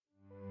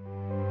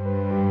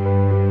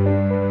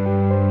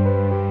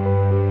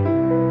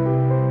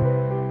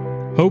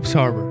Hope's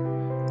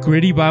Harbor,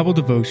 Gritty Bible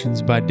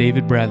Devotions by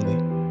David Bradley.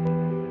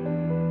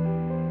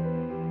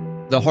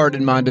 The heart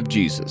and mind of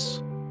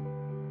Jesus.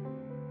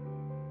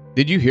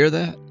 Did you hear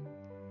that?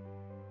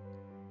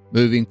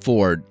 Moving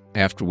forward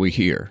after we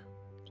hear.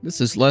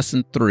 This is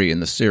lesson 3 in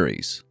the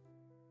series.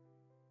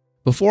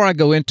 Before I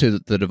go into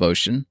the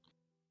devotion,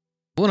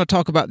 I want to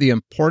talk about the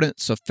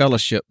importance of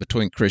fellowship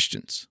between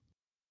Christians.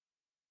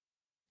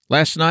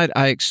 Last night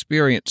I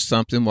experienced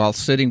something while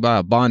sitting by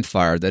a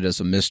bonfire that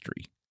is a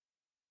mystery.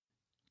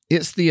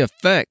 It's the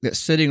effect that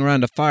sitting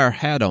around a fire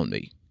had on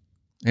me,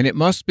 and it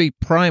must be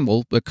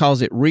primal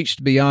because it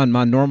reached beyond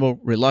my normal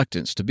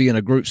reluctance to be in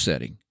a group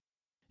setting.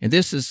 And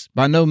this is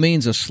by no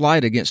means a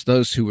slight against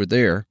those who were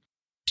there.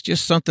 It's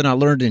just something I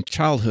learned in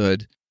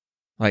childhood,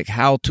 like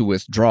how to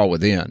withdraw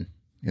within,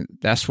 and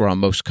that's where I'm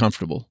most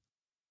comfortable.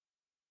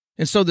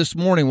 And so this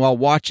morning, while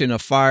watching a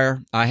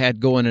fire I had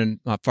going in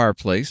my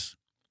fireplace,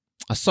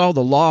 I saw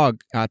the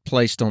log I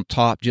placed on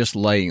top just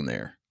laying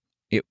there.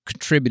 It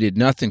contributed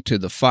nothing to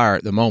the fire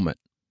at the moment.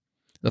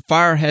 The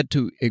fire had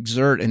to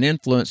exert an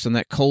influence on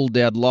that cold,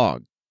 dead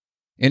log.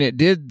 And it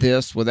did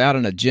this without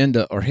an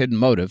agenda or hidden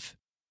motive.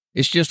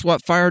 It's just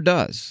what fire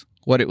does,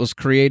 what it was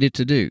created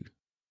to do.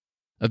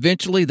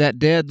 Eventually, that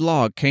dead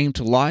log came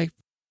to life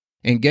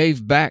and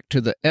gave back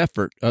to the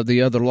effort of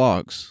the other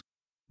logs.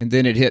 And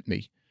then it hit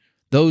me.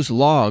 Those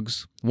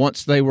logs,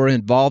 once they were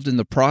involved in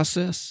the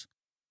process,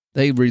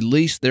 they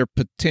released their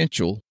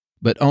potential,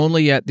 but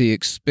only at the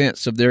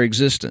expense of their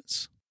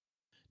existence.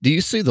 Do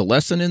you see the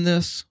lesson in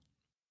this?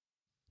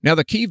 Now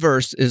the key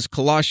verse is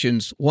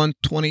Colossians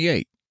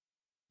 1:28.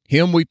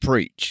 Him we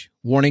preach,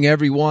 warning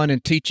everyone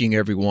and teaching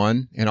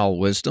everyone in all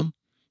wisdom,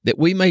 that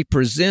we may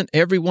present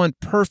everyone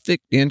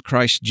perfect in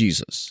Christ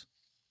Jesus.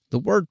 The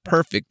word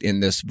perfect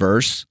in this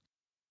verse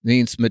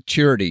means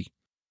maturity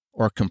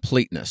or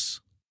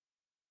completeness.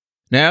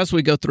 Now as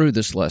we go through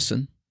this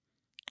lesson,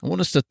 I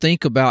want us to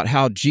think about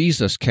how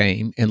Jesus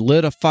came and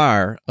lit a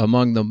fire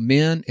among the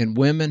men and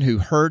women who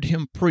heard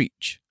him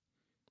preach.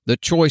 The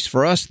choice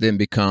for us then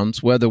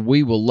becomes whether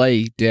we will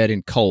lay dead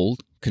and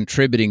cold,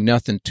 contributing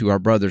nothing to our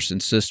brothers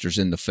and sisters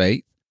in the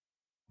faith,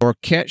 or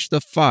catch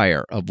the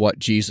fire of what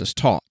Jesus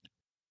taught.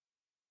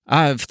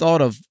 I have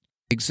thought of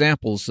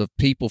examples of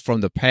people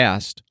from the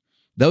past,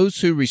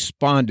 those who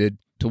responded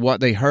to what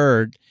they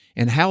heard,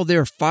 and how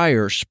their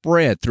fire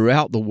spread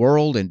throughout the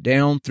world and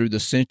down through the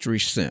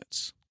centuries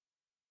since.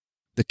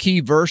 The key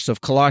verse of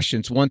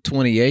Colossians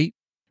 1:28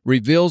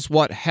 reveals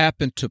what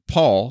happened to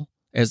Paul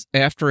as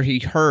after he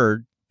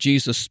heard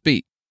Jesus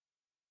speak.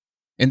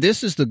 And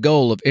this is the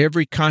goal of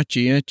every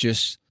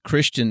conscientious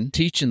Christian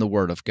teaching the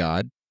Word of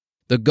God,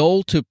 the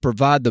goal to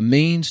provide the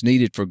means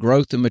needed for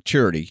growth and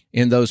maturity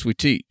in those we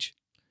teach.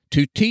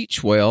 To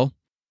teach well,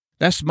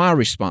 that's my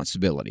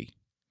responsibility.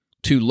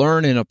 To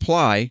learn and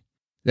apply,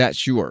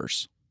 that's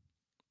yours.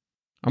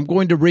 I'm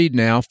going to read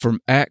now from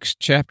Acts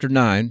chapter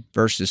 9,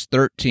 verses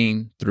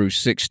 13 through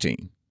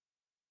 16.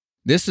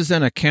 This is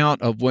an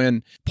account of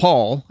when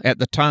Paul, at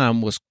the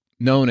time, was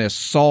known as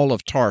Saul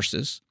of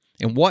Tarsus,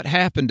 and what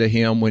happened to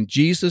him when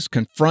Jesus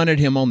confronted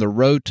him on the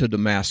road to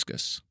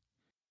Damascus.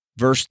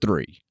 Verse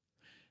 3,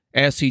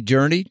 As he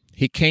journeyed,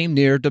 he came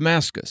near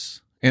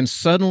Damascus, and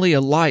suddenly a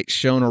light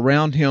shone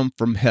around him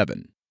from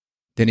heaven.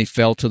 Then he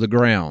fell to the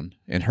ground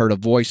and heard a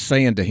voice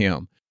saying to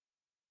him,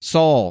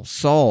 Saul,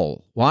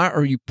 Saul, why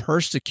are you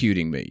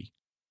persecuting me?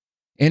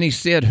 And he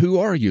said, Who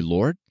are you,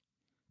 Lord?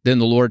 Then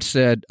the Lord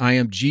said, I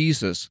am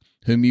Jesus,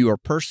 whom you are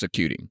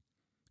persecuting.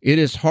 It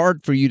is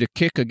hard for you to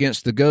kick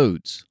against the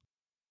goads.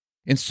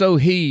 And so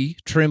he,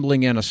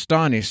 trembling and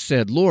astonished,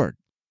 said, Lord,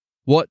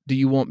 what do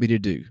you want me to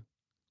do?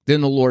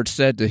 Then the Lord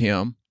said to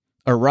him,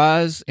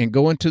 Arise and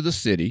go into the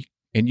city,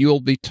 and you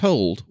will be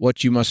told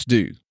what you must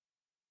do.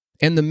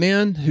 And the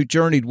men who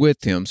journeyed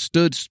with him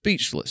stood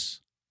speechless,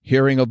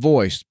 hearing a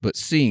voice, but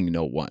seeing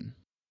no one.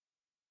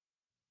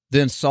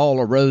 Then Saul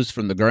arose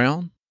from the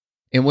ground,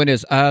 and when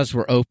his eyes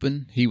were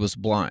open, he was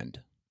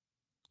blind.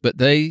 But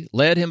they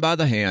led him by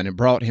the hand and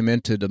brought him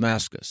into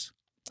Damascus.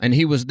 And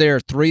he was there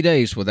 3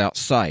 days without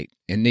sight,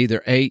 and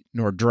neither ate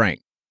nor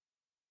drank.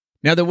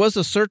 Now there was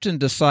a certain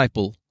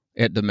disciple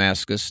at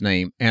Damascus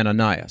named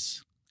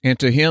Ananias. And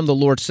to him the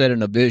Lord said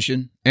in a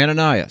vision,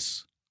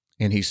 Ananias.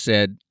 And he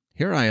said,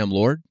 Here I am,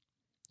 Lord.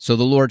 So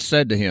the Lord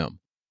said to him,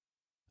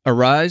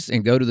 Arise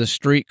and go to the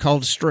street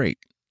called Straight,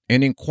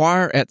 and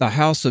inquire at the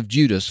house of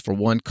Judas for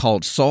one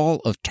called Saul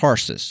of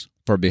Tarsus,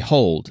 for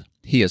behold,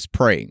 he is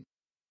praying.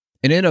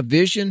 And in a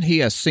vision he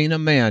has seen a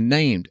man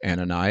named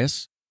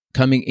Ananias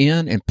coming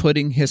in and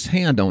putting his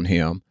hand on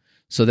him,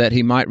 so that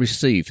he might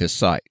receive his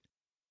sight.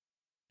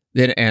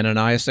 Then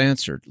Ananias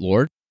answered,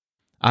 Lord,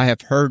 I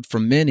have heard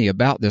from many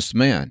about this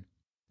man,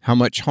 how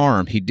much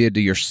harm he did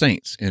to your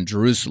saints in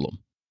Jerusalem.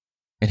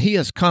 And he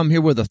has come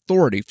here with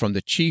authority from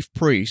the chief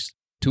priests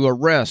to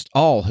arrest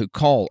all who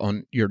call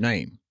on your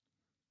name.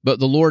 But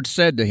the Lord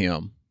said to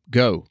him,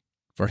 Go,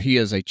 for he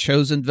is a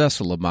chosen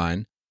vessel of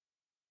mine,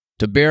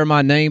 to bear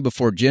my name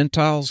before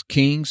Gentiles,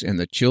 kings, and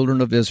the children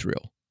of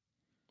Israel.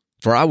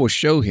 For I will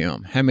show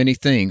him how many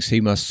things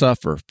he must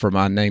suffer for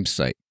my name's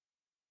sake.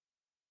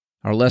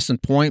 Our lesson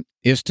point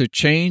is to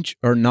change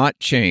or not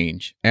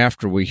change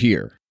after we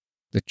hear.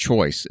 The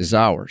choice is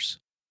ours.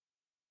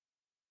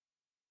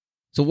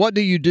 So what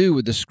do you do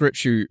with the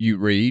scripture you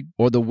read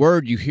or the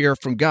word you hear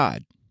from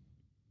God?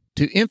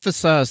 To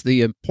emphasize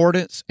the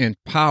importance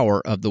and power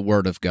of the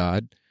Word of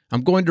God,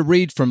 I'm going to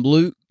read from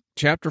Luke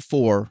chapter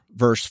 4,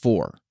 verse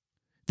 4.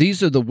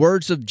 These are the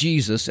words of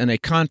Jesus in a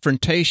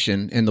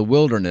confrontation in the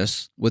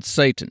wilderness with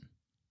Satan.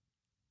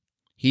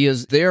 He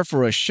is there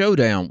for a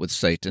showdown with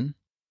Satan,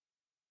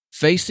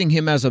 facing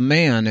him as a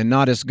man and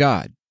not as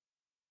God.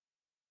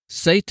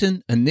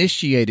 Satan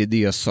initiated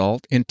the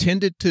assault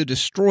intended to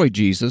destroy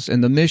Jesus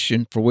and the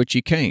mission for which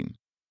he came.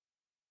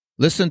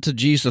 Listen to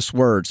Jesus'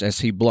 words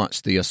as he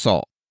blunts the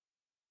assault.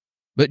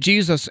 But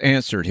Jesus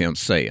answered him,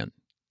 saying,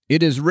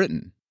 "It is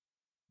written,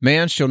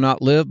 man shall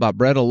not live by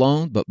bread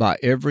alone, but by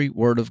every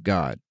word of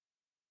God."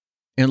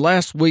 And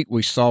last week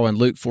we saw in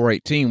Luke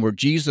 4:18 where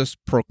Jesus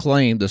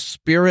proclaimed, "The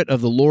Spirit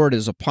of the Lord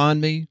is upon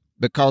me,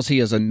 because he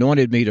has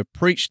anointed me to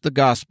preach the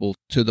gospel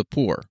to the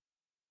poor."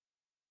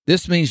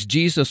 This means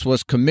Jesus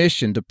was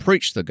commissioned to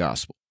preach the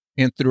gospel.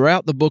 And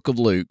throughout the book of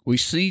Luke, we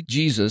see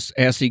Jesus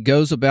as he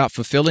goes about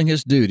fulfilling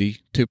his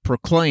duty to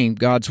proclaim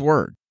God's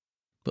word.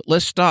 But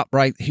let's stop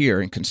right here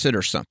and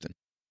consider something.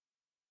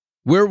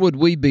 Where would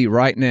we be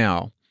right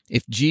now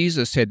if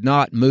Jesus had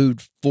not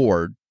moved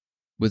forward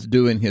with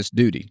doing his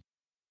duty?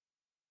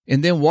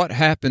 And then what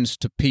happens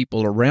to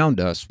people around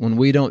us when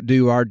we don't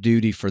do our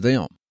duty for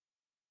them?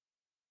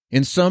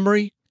 In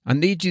summary, I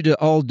need you to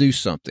all do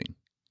something.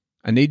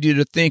 I need you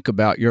to think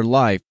about your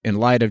life in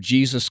light of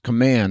Jesus'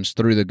 commands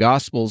through the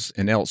Gospels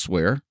and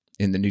elsewhere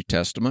in the New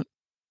Testament,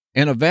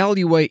 and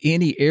evaluate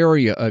any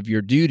area of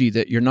your duty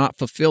that you're not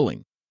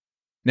fulfilling.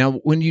 Now,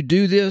 when you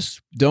do this,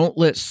 don't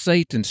let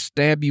Satan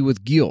stab you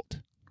with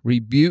guilt.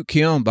 Rebuke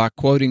him by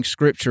quoting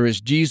Scripture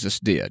as Jesus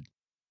did,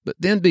 but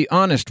then be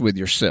honest with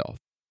yourself.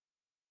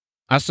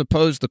 I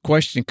suppose the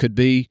question could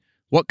be,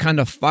 what kind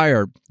of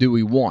fire do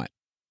we want?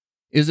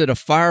 Is it a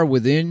fire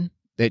within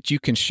that you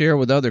can share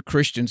with other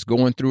Christians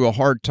going through a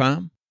hard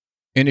time?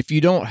 And if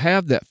you don't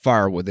have that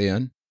fire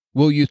within,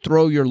 will you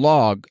throw your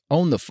log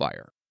on the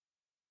fire?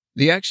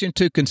 The action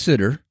to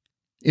consider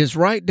is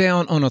write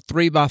down on a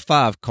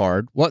 3x5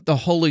 card what the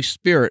Holy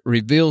Spirit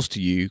reveals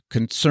to you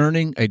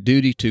concerning a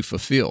duty to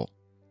fulfill.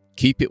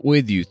 Keep it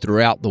with you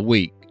throughout the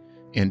week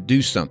and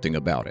do something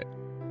about it.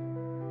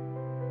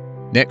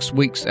 Next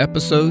week's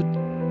episode,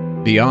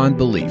 Beyond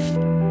Belief.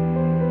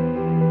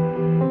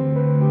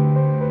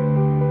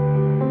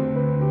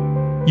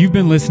 You've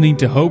been listening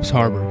to Hope's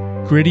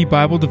Harbor, Gritty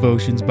Bible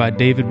Devotions by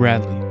David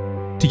Bradley.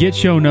 To get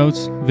show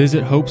notes,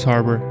 visit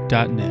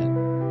hopesharbor.net.